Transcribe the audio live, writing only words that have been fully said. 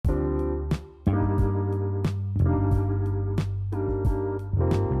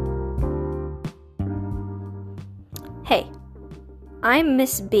I'm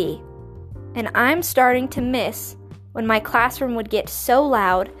Miss B, and I'm starting to miss when my classroom would get so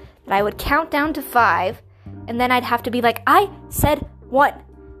loud that I would count down to 5, and then I'd have to be like, I said 1,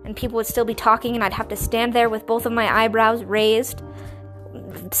 and people would still be talking, and I'd have to stand there with both of my eyebrows raised,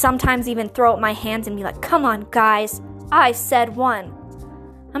 sometimes even throw up my hands and be like, come on, guys, I said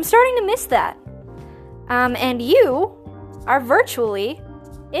 1. I'm starting to miss that. And you are virtually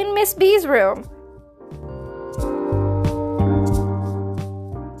in Miss B's room.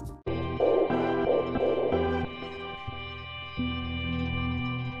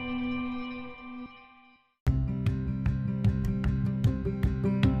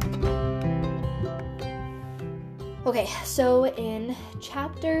 Okay, so in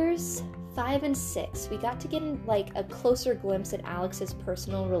chapters 5 and 6, we got to get a closer glimpse at Alex's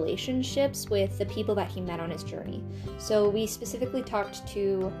personal relationships with the people that he met on his journey. So we specifically talked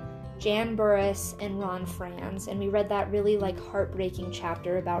to Jan Burris and Ron Franz, and we read that really heartbreaking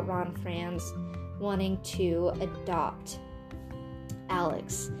chapter about Ron Franz wanting to adopt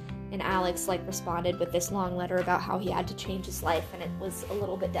Alex. And Alex responded with this long letter about how he had to change his life, and it was a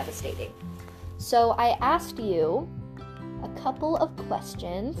little bit devastating. So I asked you a couple of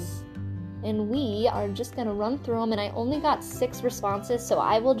questions, and we are just going to run through them, and I only got 6 responses, so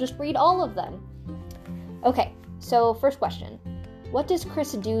I will just read all of them. Okay, so first question. What does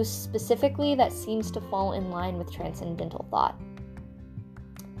Chris do specifically that seems to fall in line with transcendental thought?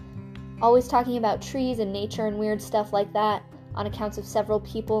 Always talking about trees and nature and weird stuff like that. On accounts of several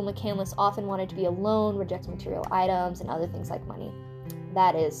people, McCandless often wanted to be alone, rejects material items, and other things like money.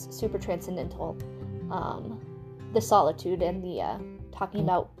 That is super transcendental. The solitude and the talking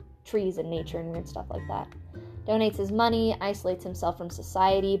about trees and nature and weird stuff like that. Donates his money, isolates himself from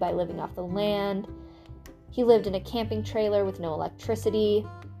society by living off the land. He lived in a camping trailer with no electricity.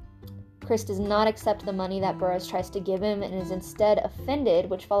 Chris does not accept the money that Burroughs tries to give him and is instead offended,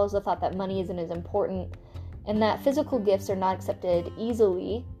 which follows the thought that money isn't as important and that physical gifts are not accepted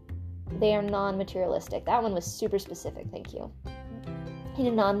easily. They are non-materialistic. That one was super specific, thank you. He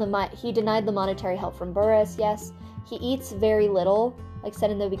denied the monetary help from Burris, yes. He eats very little, like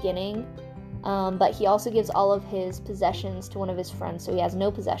said in the beginning, but he also gives all of his possessions to one of his friends, so he has no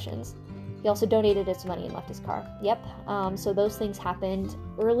possessions. He also donated his money and left his car. Yep, so those things happened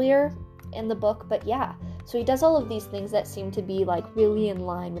earlier in the book, but yeah. So he does all of these things that seem to be really in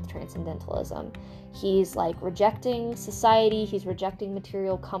line with transcendentalism. He's rejecting society, he's rejecting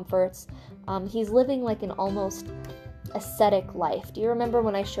material comforts, he's living an almost ascetic life. Do you remember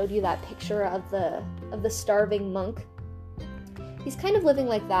when I showed you that picture of the starving monk? He's kind of living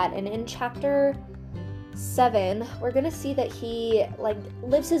like that, and in chapter 7, we're gonna see that he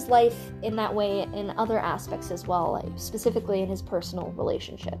lives his life in that way in other aspects as well, specifically in his personal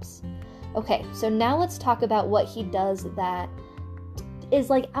relationships. Okay, so now let's talk about what he does that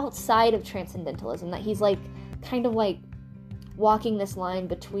is outside of transcendentalism, that he's kind of walking this line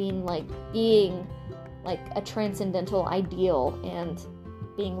between being a transcendental ideal and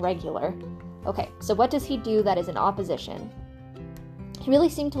being regular. Okay, so what does he do that is in opposition? He really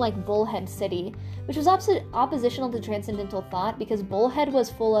seemed to like Bullhead City, which was oppositional to transcendental thought because Bullhead was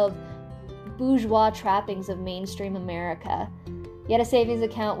full of bourgeois trappings of mainstream America. He had a savings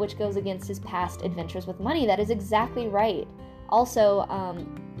account which goes against his past adventures with money. That is exactly right. Also,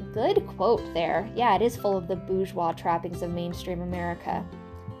 good quote there. Yeah, it is full of the bourgeois trappings of mainstream America.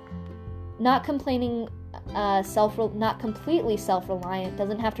 Not completely self-reliant,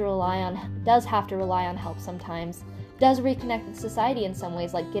 does have to rely on help sometimes, does reconnect with society in some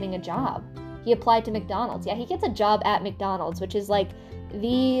ways, like getting a job. He applied to McDonald's. Yeah, he gets a job at McDonald's, which is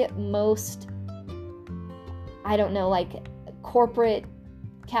the most, corporate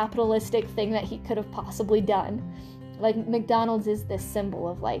capitalistic thing that he could have possibly done. McDonald's is this symbol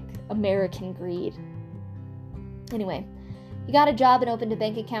of American greed. Anyway, he got a job and opened a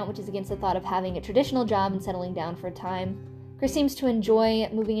bank account, which is against the thought of having a traditional job and settling down for a time. Chris seems to enjoy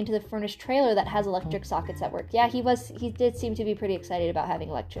moving into the furnished trailer that has electric sockets at work. Yeah, he did seem to be pretty excited about having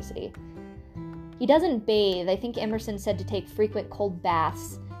electricity. He doesn't bathe. I think Emerson said to take frequent cold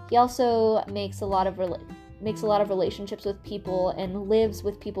baths. He also makes a lot of relationships with people and lives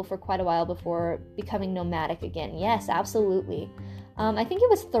with people for quite a while before becoming nomadic again. Yes, absolutely. I think it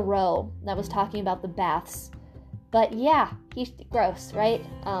was Thoreau that was talking about the baths. But yeah, he's gross, right?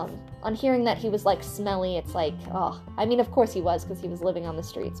 On hearing that he was smelly, it's of course he was because he was living on the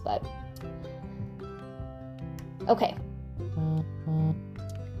streets, but okay.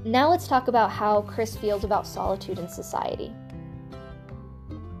 Now let's talk about how Chris feels about solitude in society.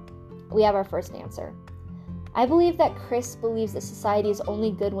 We have our first answer. I believe that Chris believes that society is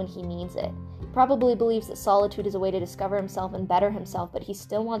only good when he needs it. probably believes that solitude is a way to discover himself and better himself, but he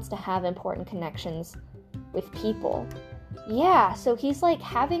still wants to have important connections with people. Yeah, so he's like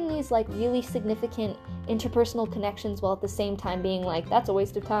having these like really significant interpersonal connections while at the same time being like, that's a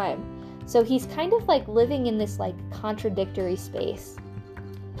waste of time. So he's kind of like living in this like contradictory space.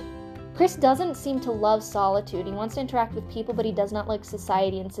 Chris doesn't seem to love solitude. He wants to interact with people, but he does not like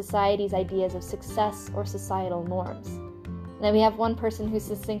society and society's ideas of success or societal norms. And then we have one person who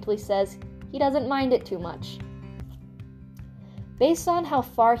succinctly says he doesn't mind it too much. Based on how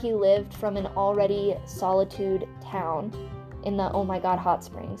far he lived from an already solitude town in the oh my god hot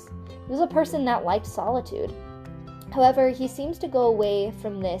springs, he was a person that liked solitude. However, he seems to go away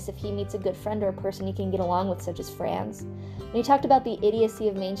from this if he meets a good friend or a person he can get along with, such as Franz. When he talked about the idiocy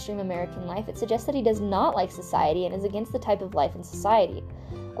of mainstream American life, it suggests that he does not like society and is against the type of life in society.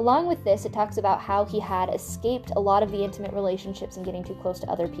 Along with this, it talks about how he had escaped a lot of the intimate relationships and getting too close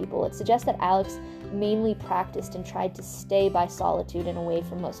to other people. It suggests that Alex mainly practiced and tried to stay by solitude and away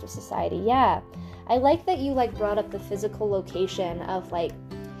from most of society. Yeah, I like that you like brought up the physical location of like,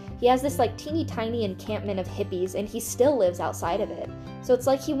 he has this like teeny tiny encampment of hippies and he still lives outside of it. So it's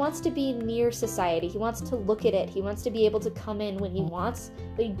like he wants to be near society. He wants to look at it. He wants to be able to come in when he wants,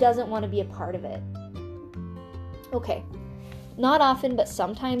 but he doesn't want to be a part of it. Okay. Not often, but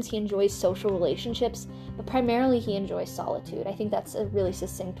sometimes he enjoys social relationships, but primarily he enjoys solitude. I think that's a really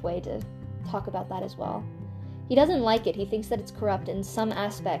succinct way to talk about that as well. He doesn't like it. He thinks that it's corrupt in some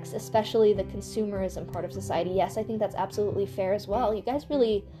aspects, especially the consumerism part of society. Yes, I think that's absolutely fair as well. You guys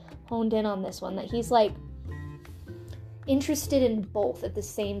really honed in on this one, that he's like interested in both at the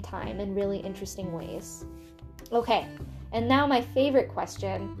same time in really interesting ways. Okay, and now my favorite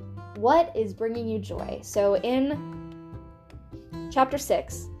question, what is bringing you joy? So in Chapter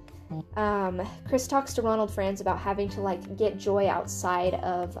 6, Chris talks to Ronald Franz about having to like get joy outside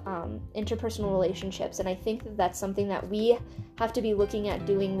of interpersonal relationships, and I think that that's something that we have to be looking at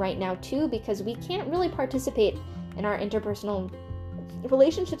doing right now too, because we can't really participate in our interpersonal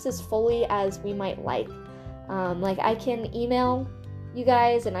relationships as fully as we might like. Like I can email you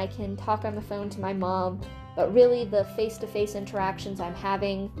guys and I can talk on the phone to my mom, but really the face-to-face interactions I'm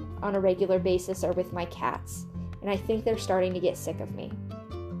having on a regular basis are with my cats. And I think they're starting to get sick of me.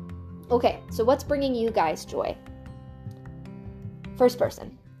 Okay, so what's bringing you guys joy? First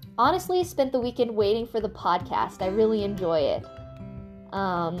person. Honestly, spent the weekend waiting for the podcast. I really enjoy it.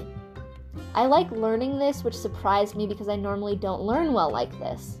 I like learning this, which surprised me because I normally don't learn well like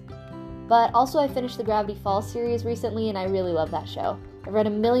this. But also I finished the Gravity Falls series recently and I really love that show. I've read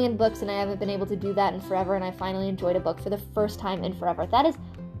 1,000,000 books and I haven't been able to do that in forever, and I finally enjoyed a book for the first time in forever. That is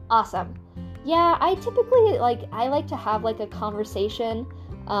awesome. Yeah, I typically, I like to have, a conversation.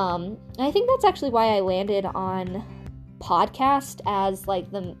 I think that's actually why I landed on podcast as,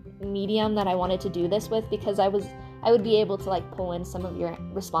 the medium that I wanted to do this with, because I would be able to, pull in some of your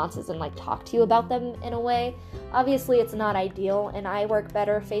responses and, talk to you about them in a way. Obviously, it's not ideal, and I work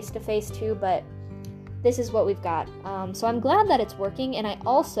better face-to-face, too, but this is what we've got. So I'm glad that it's working, and I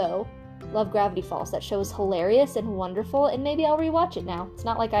also love Gravity Falls. That show is hilarious and wonderful, and maybe I'll rewatch it now. It's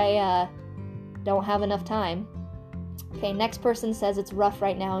not like I, don't have enough time. Okay, next person says it's rough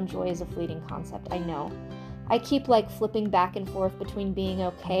right now and joy is a fleeting concept. I know. I keep flipping back and forth between being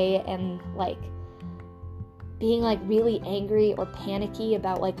okay and being really angry or panicky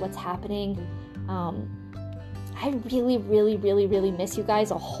about what's happening. I really, really, really, really miss you guys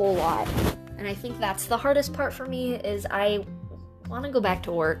a whole lot. And I think that's the hardest part for me, is I want to go back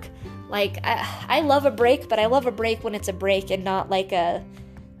to work. I love a break, but I love a break when it's a break and not a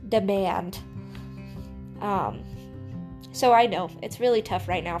demand. So I know, it's really tough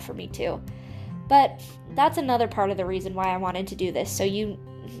right now for me too. But that's another part of the reason why I wanted to do this, so you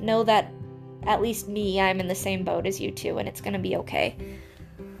know that at least me, I'm in the same boat as you two, and it's gonna be okay.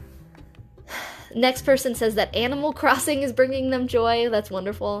 Next person says that Animal Crossing is bringing them joy. That's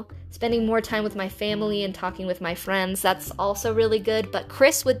wonderful. Spending more time with my family and talking with my friends, that's also really good. But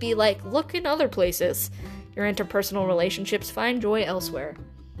Chris would be look in other places. Your interpersonal relationships, find joy elsewhere.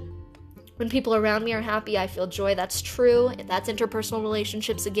 When people around me are happy, I feel joy. That's true. That's interpersonal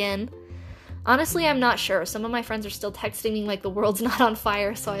relationships again. Honestly, I'm not sure. Some of my friends are still texting me the world's not on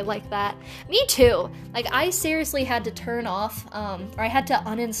fire, so I like that. Me too. I seriously had to turn off, or I had to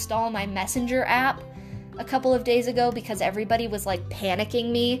uninstall my Messenger app a couple of days ago because everybody was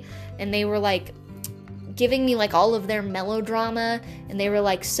panicking me, and they were giving me all of their melodrama, and they were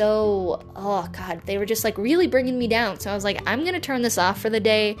oh god, they were just really bringing me down. So I was I'm gonna turn this off for the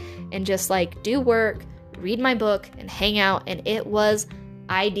day and just do work, read my book, and hang out, and it was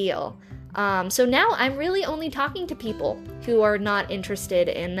ideal. So now I'm really only talking to people who are not interested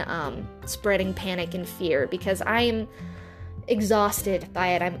in spreading panic and fear, because I am exhausted by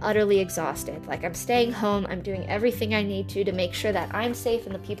it. I'm utterly exhausted. Like, I'm staying home. I'm doing everything I need to make sure that I'm safe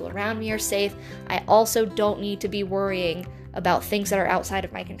and the people around me are safe. I also don't need to be worrying about things that are outside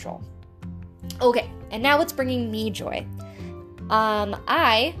of my control. Okay, and now what's bringing me joy?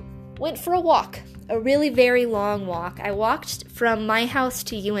 I went for a walk, a really very long walk. I walked from my house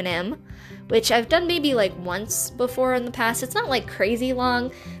to UNM, which I've done maybe like once before in the past. It's not like crazy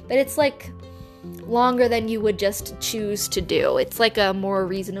long, but it's like longer than you would just choose to do. It's like a more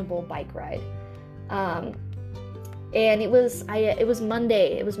reasonable bike ride. And it was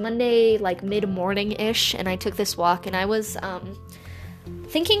Monday. It was Monday, like mid-morning-ish, and I took this walk, and I was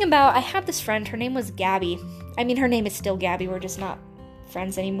thinking about, I had this friend, her name was Gabby. I mean, her name is still Gabby, we're just not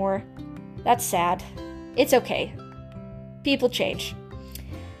friends anymore. That's sad. It's okay. People change.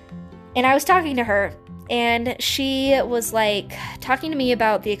 And I was talking to her, and she was like talking to me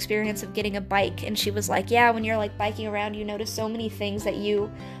about the experience of getting a bike, and she was like, yeah, when you're like biking around, you notice so many things that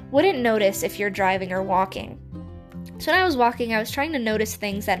you wouldn't notice if you're driving or walking. So when I was walking, I was trying to notice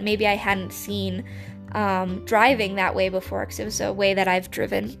things that maybe I hadn't seen driving that way before, because it was a way that I've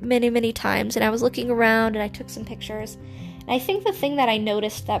driven many, many times, and I was looking around and I took some pictures. And I think the thing that I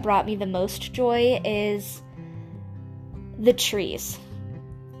noticed that brought me the most joy is the trees,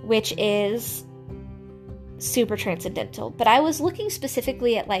 which is super transcendental. But I was looking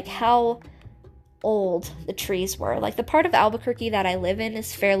specifically at like how old the trees were. Like, the part of Albuquerque that I live in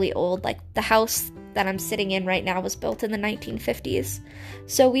is fairly old. Like, the house that I'm sitting in right now was built in the 1950s.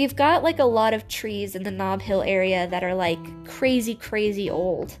 So we've got like a lot of trees in the Nob Hill area that are like crazy, crazy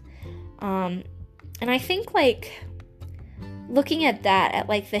old. And I think like looking at that, at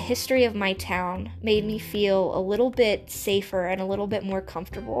like the history of my town, made me feel a little bit safer and a little bit more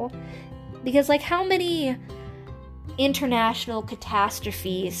comfortable. Because like, how many international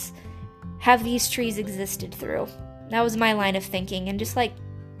catastrophes have these trees existed through? That was my line of thinking. And just like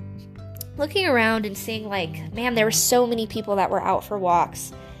looking around and seeing like, man, there were so many people that were out for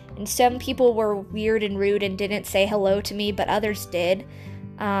walks, and some people were weird and rude and didn't say hello to me, but others did.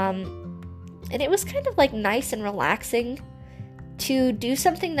 And it was kind of like nice and relaxing to do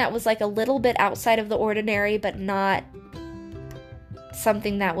something that was like a little bit outside of the ordinary, but not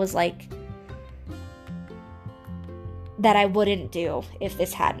something that was like that I wouldn't do if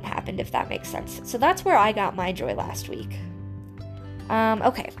this hadn't happened, if that makes sense. So that's where I got my joy last week.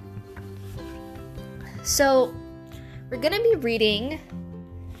 Okay. So we're going to be reading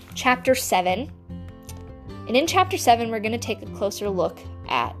chapter 7. And in chapter 7, we're going to take a closer look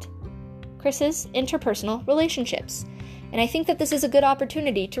at Chris's interpersonal relationships. And I think that this is a good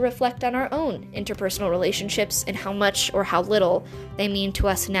opportunity to reflect on our own interpersonal relationships and how much or how little they mean to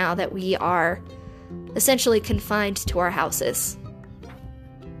us now that we are essentially confined to our houses.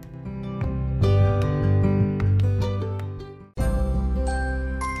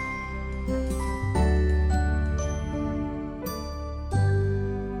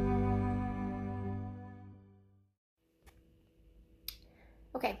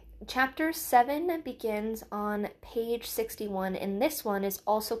 Okay, chapter 7 begins on page 61, and this one is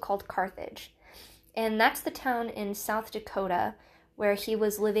also called Carthage. And that's the town in South Dakota where he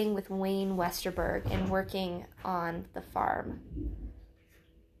was living with Wayne Westerberg and working on the farm.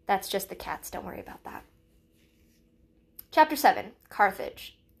 That's just the cats, don't worry about that. Chapter 7,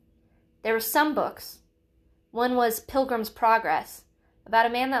 Carthage. There were some books. One was Pilgrim's Progress, about a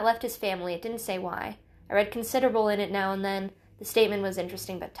man that left his family. It didn't say why. I read considerable in it now and then. The statement was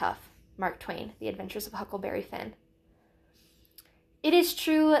interesting but tough. Mark Twain, The Adventures of Huckleberry Finn. It is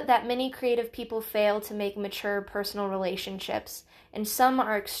true that many creative people fail to make mature personal relationships, and some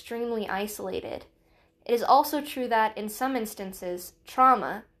are extremely isolated. It is also true that, in some instances,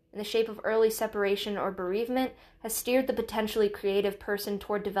 trauma, in the shape of early separation or bereavement, has steered the potentially creative person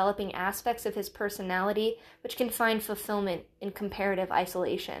toward developing aspects of his personality which can find fulfillment in comparative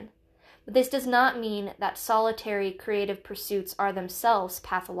isolation. But this does not mean that solitary creative pursuits are themselves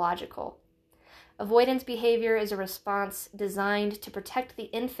pathological. Avoidance behavior is a response designed to protect the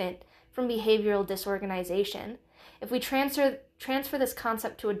infant from behavioral disorganization. If we transfer this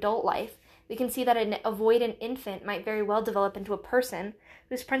concept to adult life, we can see that an avoidant infant might very well develop into a person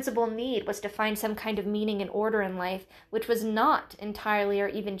whose principal need was to find some kind of meaning and order in life, which was not entirely or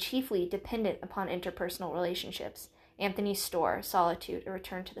even chiefly dependent upon interpersonal relationships. Anthony Storr, Solitude, A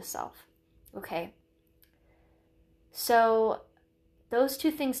Return to the Self. Okay. So those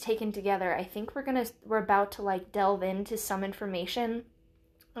two things taken together, I think we're about to like delve into some information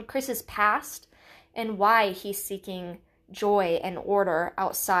on Chris's past and why he's seeking joy and order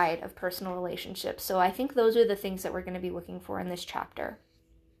outside of personal relationships. So I think those are the things that we're going to be looking for in this chapter.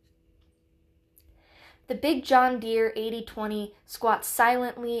 The big John Deere 8020 squats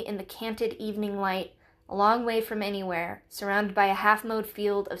silently in the canted evening light, a long way from anywhere, surrounded by a half-mowed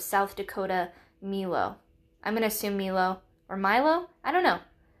field of South Dakota Milo. I'm going to assume Milo. Or Milo? I don't know.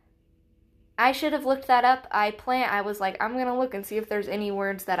 I should have looked that up. I was like, I'm going to look and see if there's any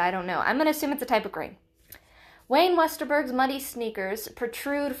words that I don't know. I'm going to assume it's a type of grain. Wayne Westerberg's muddy sneakers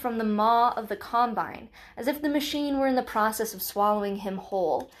protrude from the maw of the combine, as if the machine were in the process of swallowing him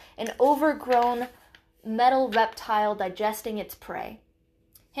whole, an overgrown metal reptile digesting its prey.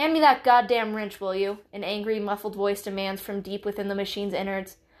 "Hand me that goddamn wrench, will you?" an angry, muffled voice demands from deep within the machine's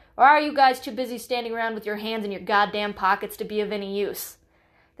innards. "Or are you guys too busy standing around with your hands in your goddamn pockets to be of any use?"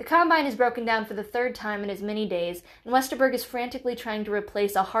 The combine is broken down for the third time in as many days, and Westerberg is frantically trying to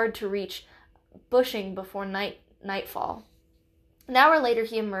replace a hard-to-reach bushing before nightfall. An hour later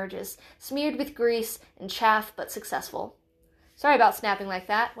he emerges, smeared with grease and chaff, but successful. "Sorry about snapping like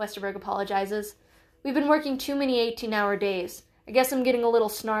that," Westerberg apologizes. "We've been working too many 18-hour days. I guess I'm getting a little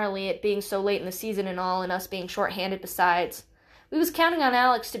snarly at being so late in the season and all, and us being short-handed besides. We was counting on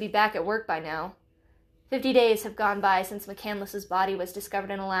Alex to be back at work by now." 50 days have gone by since McCandless's body was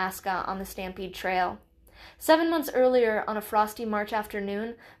discovered in Alaska on the Stampede Trail. 7 months earlier, on a frosty March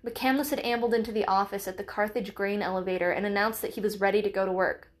afternoon, McCandless had ambled into the office at the Carthage grain elevator and announced that he was ready to go to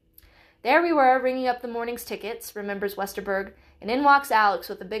work. "There we were, ringing up the morning's tickets," remembers Westerberg, and in walks Alex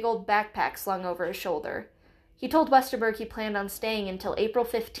with a big old backpack slung over his shoulder. He told Westerberg he planned on staying until April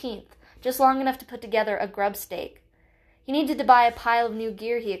 15th, just long enough to put together a grub stake. He needed to buy a pile of new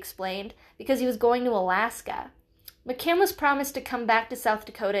gear, he explained, because he was going to Alaska. McCandless promised to come back to South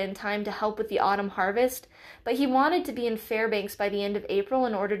Dakota in time to help with the autumn harvest, but he wanted to be in Fairbanks by the end of April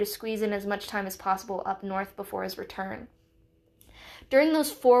in order to squeeze in as much time as possible up north before his return. During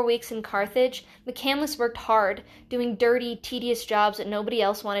those 4 weeks in Carthage, McCandless worked hard, doing dirty, tedious jobs that nobody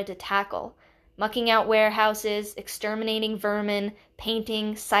else wanted to tackle. Mucking out warehouses, exterminating vermin,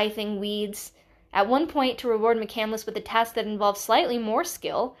 painting, scything weeds. At one point, to reward McCandless with a task that involved slightly more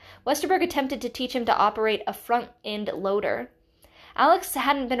skill, Westerberg attempted to teach him to operate a front-end loader. Alex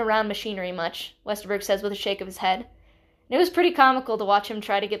hadn't been around machinery much, Westerberg says with a shake of his head. And it was pretty comical to watch him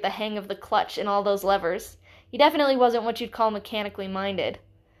try to get the hang of the clutch and all those levers. He definitely wasn't what you'd call mechanically minded.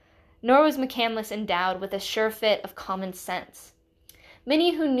 Nor was McCandless endowed with a sure fit of common sense.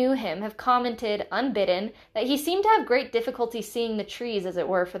 Many who knew him have commented, unbidden, that he seemed to have great difficulty seeing the trees, as it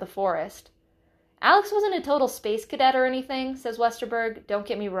were, for the forest. "Alex wasn't a total space cadet or anything," says Westerberg, "don't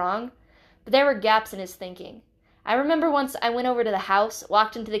get me wrong, but there were gaps in his thinking. I remember once I went over to the house,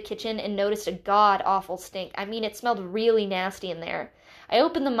 walked into the kitchen, and noticed a god-awful stink. I mean, it smelled really nasty in there. I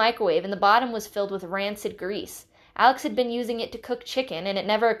opened the microwave, and the bottom was filled with rancid grease. Alex had been using it to cook chicken, and it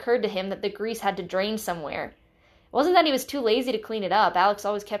never occurred to him that the grease had to drain somewhere. It wasn't that he was too lazy to clean it up. Alex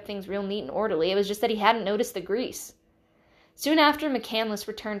always kept things real neat and orderly. It was just that he hadn't noticed the grease." Soon after McCandless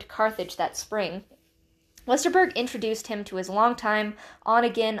returned to Carthage that spring, Westerberg introduced him to his longtime,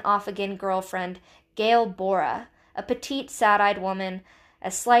 on-again, off-again girlfriend, Gail Bora, a petite, sad-eyed woman,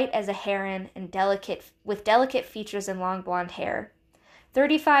 as slight as a heron and with delicate features and long blonde hair.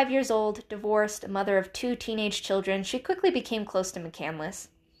 35 years old, divorced, a mother of 2 teenage children, she quickly became close to McCandless.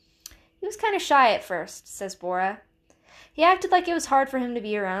 "He was kind of shy at first," says Bora. "He acted like it was hard for him to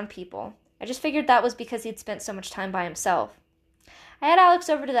be around people. I just figured that was because he'd spent so much time by himself. I had Alex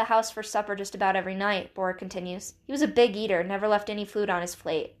over to the house for supper just about every night," Bora continues. "He was a big eater, never left any food on his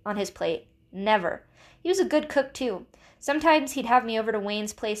plate. Never. He was a good cook, too. Sometimes he'd have me over to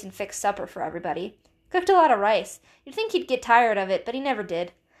Wayne's place and fix supper for everybody. Cooked a lot of rice. You'd think he'd get tired of it, but he never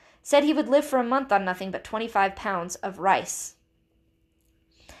did. Said he would live for a month on nothing but 25 pounds of rice."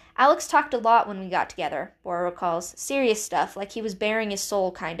 "Alex talked a lot when we got together," Bora recalls. "Serious stuff, like he was bearing his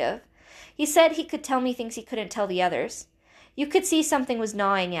soul, kind of. He said he could tell me things he couldn't tell the others. You could see something was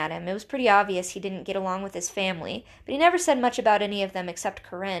gnawing at him. It was pretty obvious he didn't get along with his family, but he never said much about any of them except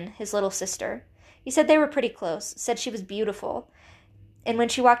Corinne, his little sister. He said they were pretty close, said she was beautiful, and when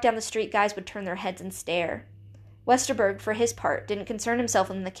she walked down the street, guys would turn their heads and stare." Westerberg, for his part, didn't concern himself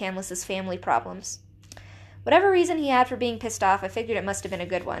with McCandless's family problems. "Whatever reason he had for being pissed off, I figured it must have been a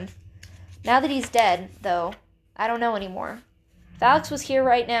good one. Now that he's dead, though, I don't know anymore. If Alex was here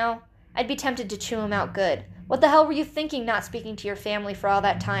right now, I'd be tempted to chew him out good. What the hell were you thinking not speaking to your family for all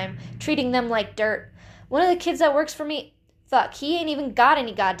that time, treating them like dirt? One of the kids that works for me, fuck, he ain't even got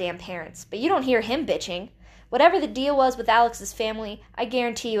any goddamn parents, but you don't hear him bitching. Whatever the deal was with Alex's family, I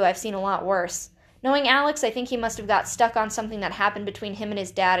guarantee you I've seen a lot worse. Knowing Alex, I think he must have got stuck on something that happened between him and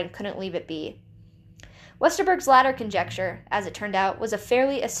his dad and couldn't leave it be." Westerberg's latter conjecture, as it turned out, was a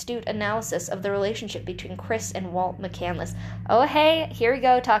fairly astute analysis of the relationship between Chris and Walt McCandless. Oh, hey, here we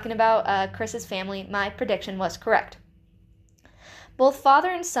go, talking about Chris's family. My prediction was correct. Both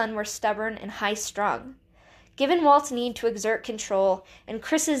father and son were stubborn and high-strung. Given Walt's need to exert control and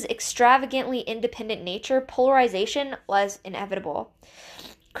Chris's extravagantly independent nature, polarization was inevitable.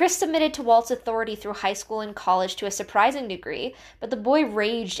 Chris submitted to Walt's authority through high school and college to a surprising degree, but the boy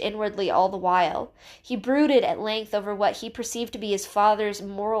raged inwardly all the while. He brooded at length over what he perceived to be his father's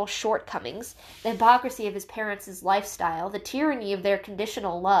moral shortcomings, the hypocrisy of his parents' lifestyle, the tyranny of their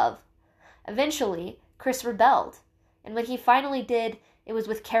conditional love. Eventually, Chris rebelled, and when he finally did, it was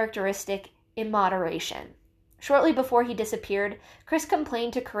with characteristic immoderation. Shortly before he disappeared, Chris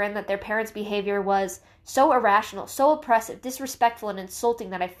complained to Corinne that their parents' behavior was so irrational, so oppressive, disrespectful, and insulting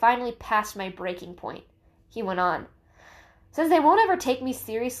that I finally passed my breaking point. He went on, "Since they won't ever take me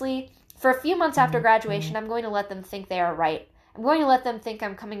seriously, for a few months after graduation, I'm going to let them think they are right. I'm going to let them think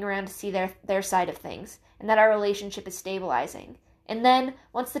I'm coming around to see their side of things, and that our relationship is stabilizing. And then,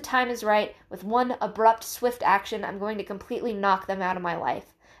 once the time is right, with one abrupt, swift action, I'm going to completely knock them out of my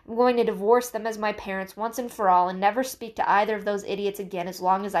life. I'm going to divorce them as my parents once and for all and never speak to either of those idiots again as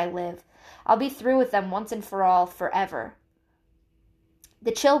long as I live. I'll be through with them once and for all, forever."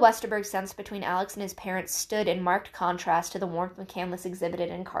 The chill Westerberg sensed between Alex and his parents stood in marked contrast to the warmth McCandless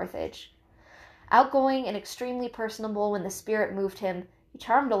exhibited in Carthage. Outgoing and extremely personable when the spirit moved him, he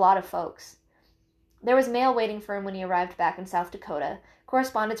charmed a lot of folks. There was mail waiting for him when he arrived back in South Dakota,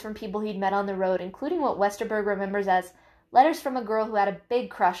 correspondence from people he'd met on the road, including what Westerberg remembers as letters from a girl who had a big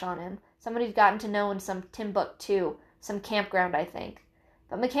crush on him, someone he'd gotten to know in some Timbuktu, some campground, I think.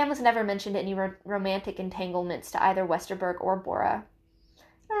 But McCandless never mentioned any romantic entanglements to either Westerberg or Bora.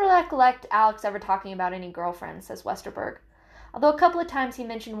 "I don't recollect Alex ever talking about any girlfriends," says Westerberg, although a couple of times he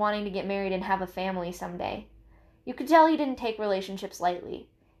mentioned wanting to get married and have a family someday. You could tell he didn't take relationships lightly. He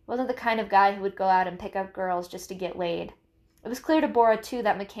wasn't the kind of guy who would go out and pick up girls just to get laid. It was clear to Bora, too,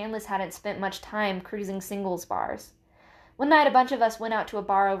 that McCandless hadn't spent much time cruising singles bars. "One night a bunch of us went out to a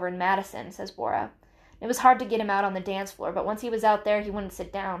bar over in Madison," says Bora. "It was hard to get him out on the dance floor, but once he was out there, he wouldn't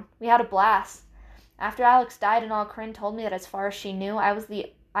sit down. We had a blast. After Alex died and all, Corinne told me that as far as she knew, I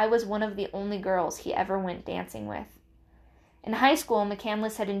was one of the only girls he ever went dancing with." In high school,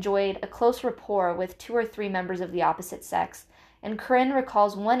 McCandless had enjoyed a close rapport with 2 or 3 members of the opposite sex, and Corinne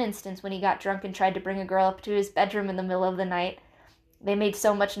recalls one instance when he got drunk and tried to bring a girl up to his bedroom in the middle of the night. They made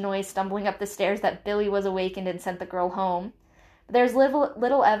so much noise stumbling up the stairs that Billy was awakened and sent the girl home. But there's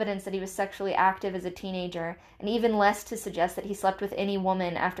little evidence that he was sexually active as a teenager, and even less to suggest that he slept with any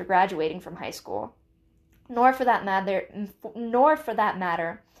woman after graduating from high school. Nor for that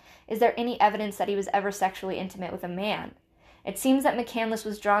matter, is there any evidence that he was ever sexually intimate with a man. It seems that McCandless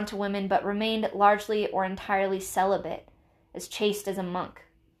was drawn to women but remained largely or entirely celibate, as chaste as a monk.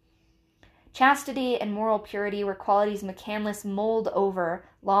 Chastity and moral purity were qualities McCandless mulled over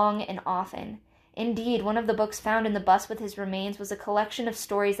long and often. Indeed, one of the books found in the bus with his remains was a collection of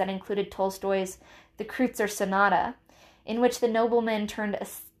stories that included Tolstoy's The Kreutzer Sonata, in which the nobleman turned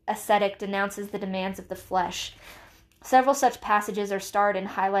ascetic denounces the demands of the flesh. Several such passages are starred and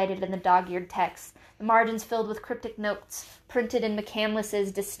highlighted in the dog-eared text, the margins filled with cryptic notes printed in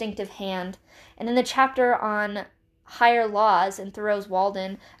McCandless's distinctive hand, and in the chapter on Higher Laws in Thoreau's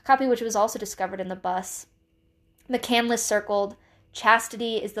Walden, a copy which was also discovered in the bus, McCandless circled,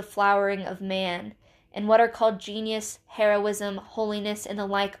 "Chastity is the flowering of man, and what are called genius, heroism, holiness, and the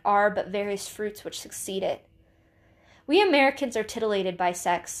like are but various fruits which succeed it." We Americans are titillated by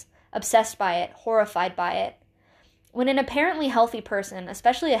sex, obsessed by it, horrified by it. When an apparently healthy person,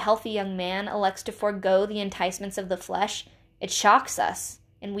 especially a healthy young man, elects to forego the enticements of the flesh, it shocks us,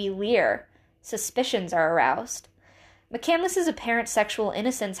 and we leer. Suspicions are aroused. McCandless's apparent sexual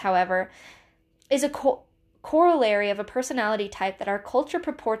innocence, however, is a corollary of a personality type that our culture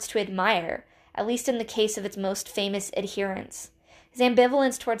purports to admire, at least in the case of its most famous adherents. His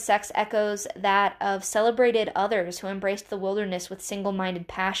ambivalence toward sex echoes that of celebrated others who embraced the wilderness with single-minded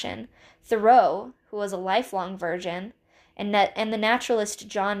passion. Thoreau, who was a lifelong virgin, and the naturalist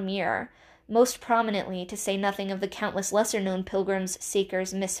John Muir, most prominently, to say nothing of the countless lesser-known pilgrims,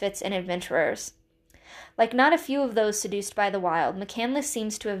 seekers, misfits, and adventurers. Like not a few of those seduced by the wild, McCandless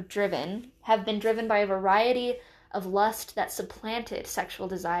seems to have been driven by a variety of lust that supplanted sexual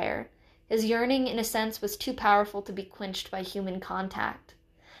desire. His yearning, in a sense, was too powerful to be quenched by human contact.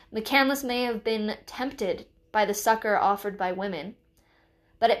 McCandless may have been tempted by the succor offered by women,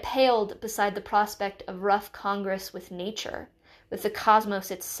 but it paled beside the prospect of rough congress with nature, with the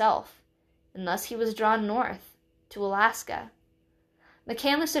cosmos itself, and thus he was drawn north, to Alaska.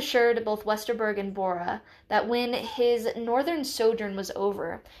 McCandless assured both Westerberg and Bora that when his northern sojourn was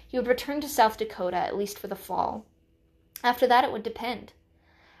over, he would return to South Dakota, at least for the fall. After that, it would depend.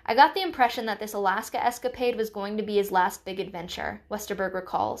 I got the impression that this Alaska escapade was going to be his last big adventure, Westerberg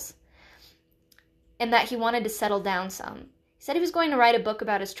recalls, and that he wanted to settle down some. He said he was going to write a book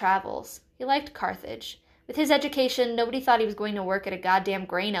about his travels. He liked Carthage. With his education, nobody thought he was going to work at a goddamn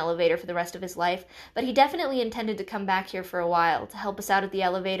grain elevator for the rest of his life, but he definitely intended to come back here for a while, to help us out at the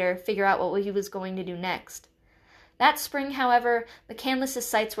elevator, figure out what he was going to do next. That spring, however, McCandless's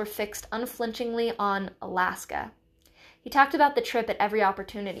sights were fixed unflinchingly on Alaska. He talked about the trip at every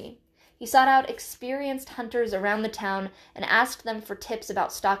opportunity. He sought out experienced hunters around the town and asked them for tips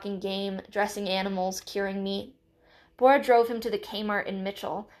about stalking game, dressing animals, curing meat. Bora drove him to the Kmart in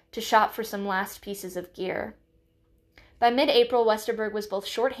Mitchell to shop for some last pieces of gear. By mid-April, Westerberg was both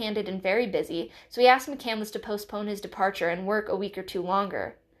short-handed and very busy, so he asked McCandless to postpone his departure and work a week or two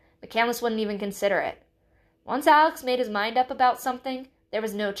longer. McCandless wouldn't even consider it. Once Alex made his mind up about something, there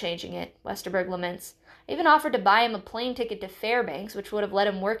was no changing it, Westerberg laments. I even offered to buy him a plane ticket to Fairbanks, which would have let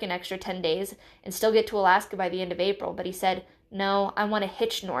him work an extra 10 days and still get to Alaska by the end of April, but he said, "No, I want to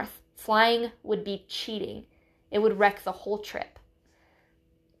hitch north. Flying would be cheating. It would wreck the whole trip."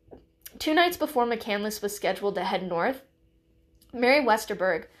 2 nights before McCandless was scheduled to head north, Mary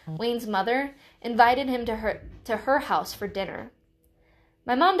Westerberg, Wayne's mother, invited him to her house for dinner.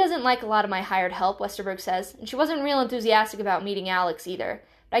 "My mom doesn't like a lot of my hired help," Westerberg says, and she wasn't real enthusiastic about meeting Alex either,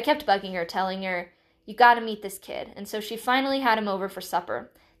 but I kept bugging her, telling her, "You gotta meet this kid," and so she finally had him over for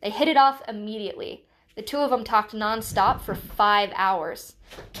supper. They hit it off immediately. The two of them talked nonstop for 5 hours.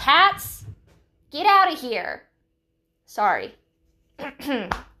 "Cats, get out of here!" Sorry.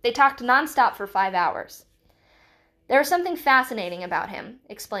 They talked nonstop for 5 hours. "There was something fascinating about him,"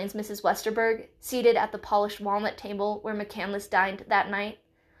 explains Mrs. Westerberg, seated at the polished walnut table where McCandless dined that night.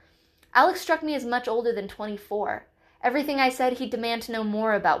 "Alex struck me as much older than 24. Everything I said, he'd demand to know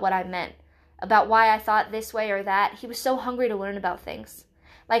more about what I meant, about why I thought this way or that. He was so hungry to learn about things.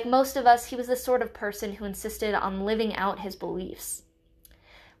 Like most of us, he was the sort of person who insisted on living out his beliefs.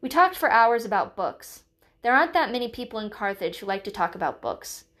 We talked for hours about books. There aren't that many people in Carthage who like to talk about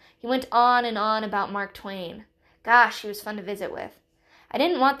books. He went on and on about Mark Twain. Gosh, he was fun to visit with. I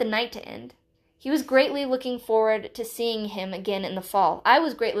didn't want the night to end. He was greatly looking forward to seeing him again in the fall. I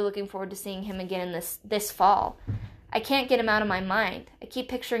was greatly looking forward to seeing him again in this fall. I can't get him out of my mind. I keep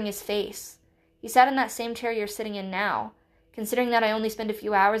picturing his face. He sat in that same chair you're sitting in now. Considering that I only spend a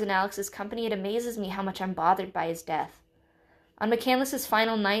few hours in Alex's company, it amazes me how much I'm bothered by his death." On McCandless's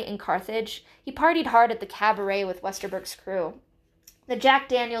final night in Carthage, he partied hard at the cabaret with Westerberg's crew. The Jack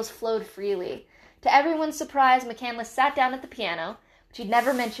Daniels flowed freely. To everyone's surprise, McCandless sat down at the piano, which he'd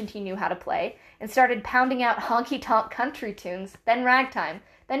never mentioned he knew how to play, and started pounding out honky-tonk country tunes, then ragtime,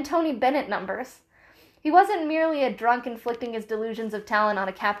 then Tony Bennett numbers. He wasn't merely a drunk inflicting his delusions of talent on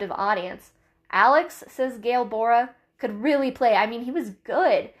a captive audience. "Alex," says Gail Bora, "could really play. I mean, he was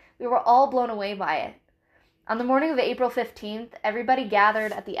good. We were all blown away by it." On the morning of April 15th, everybody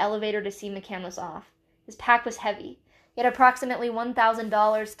gathered at the elevator to see McCandless off. His pack was heavy. He had approximately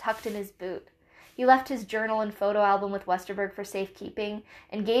 $1,000 tucked in his boot. He left his journal and photo album with Westerberg for safekeeping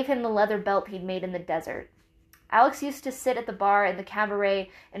and gave him the leather belt he'd made in the desert. Alex used to sit at the bar in the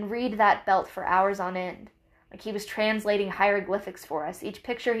cabaret and read that belt for hours on end. Like he was translating hieroglyphics for us. Each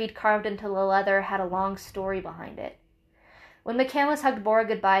picture he'd carved into the leather had a long story behind it. When McCandless hugged Bora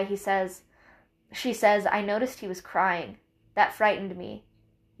goodbye, she says, "I noticed he was crying. That frightened me.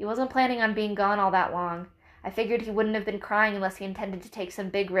 He wasn't planning on being gone all that long. I figured he wouldn't have been crying unless he intended to take some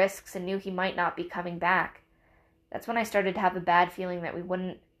big risks and knew he might not be coming back. That's when I started to have a bad feeling that we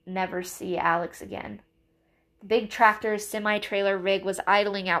wouldn't never see Alex again." The big tractor's semi-trailer rig was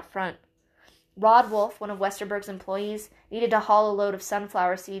idling out front. Rod Wolf, one of Westerberg's employees, needed to haul a load of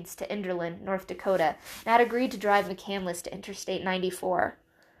sunflower seeds to Enderlin, North Dakota, and had agreed to drive McCandless to Interstate 94.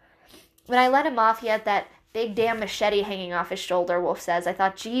 When I let him off, he had that big damn machete hanging off his shoulder, Wolf says. I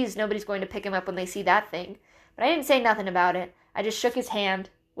thought, geez, nobody's going to pick him up when they see that thing. But I didn't say nothing about it. I just shook his hand,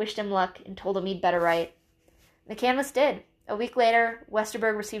 wished him luck, and told him he'd better write. McCandless did. A week later,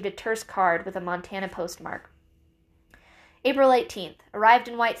 Westerberg received a terse card with a Montana postmark. April 18th. Arrived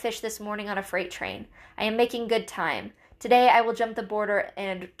in Whitefish this morning on a freight train. I am making good time. Today I will jump the border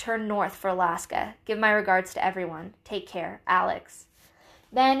and turn north for Alaska. Give my regards to everyone. Take care. Alex.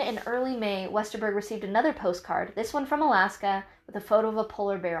 Then, in early May, Westerberg received another postcard, this one from Alaska, with a photo of a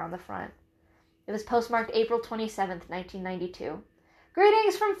polar bear on the front. It was postmarked April 27th, 1992.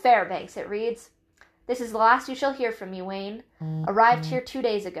 "Greetings from Fairbanks," it reads. "This is the last you shall hear from me, Wayne. Arrived here 2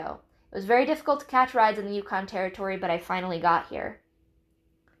 days ago. It was very difficult to catch rides in the Yukon Territory, but I finally got here.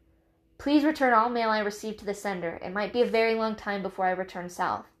 Please return all mail I received to the sender. It might be a very long time before I return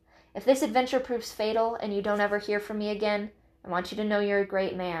south. If this adventure proves fatal and you don't ever hear from me again, I want you to know you're a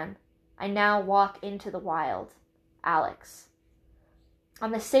great man. I now walk into the wild. Alex. On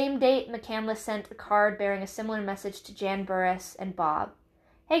the same date, McCandless sent a card bearing a similar message to Jan Burris and Bob.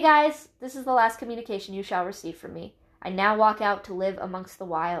 Hey guys, this is the last communication you shall receive from me. I now walk out to live amongst the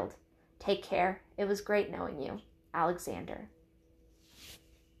wild. Take care. It was great knowing you. Alexander.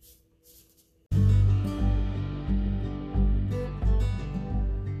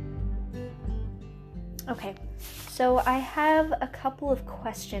 Okay, so I have a couple of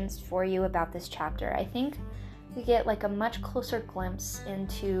questions for you about this chapter. I think we get like a much closer glimpse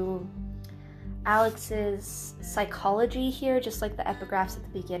into Alex's psychology here, just like the epigraphs at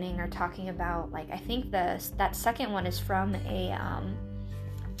the beginning are talking about. Like, I think that second one is from a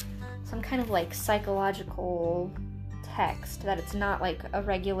some kind of like psychological text, that it's not like a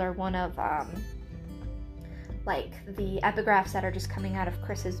regular one of like the epigraphs that are just coming out of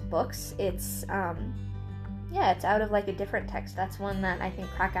Chris's books. It's it's out of like a different text. That's one that I think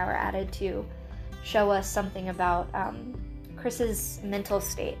Krakauer added to show us something about Chris's mental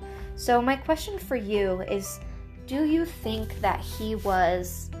state. So my question for you is, do you think that he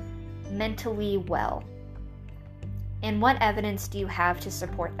was mentally well? And what evidence do you have to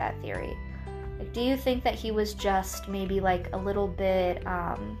support that theory? Like, do you think that he was just maybe like a little bit,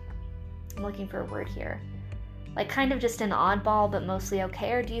 I'm looking for a word here, like kind of just an oddball but mostly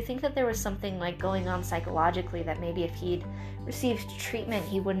okay? Or do you think that there was something like going on psychologically that maybe if he'd received treatment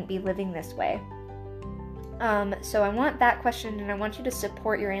he wouldn't be living this way? So I want that question, and I want you to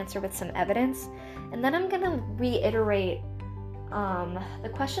support your answer with some evidence. And then I'm going to reiterate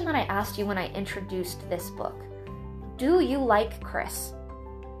the question that I asked you when I introduced this book. Do you like Chris?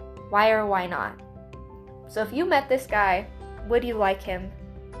 Why or why not? So if you met this guy, would you like him?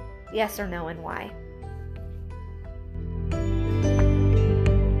 Yes or no, and why?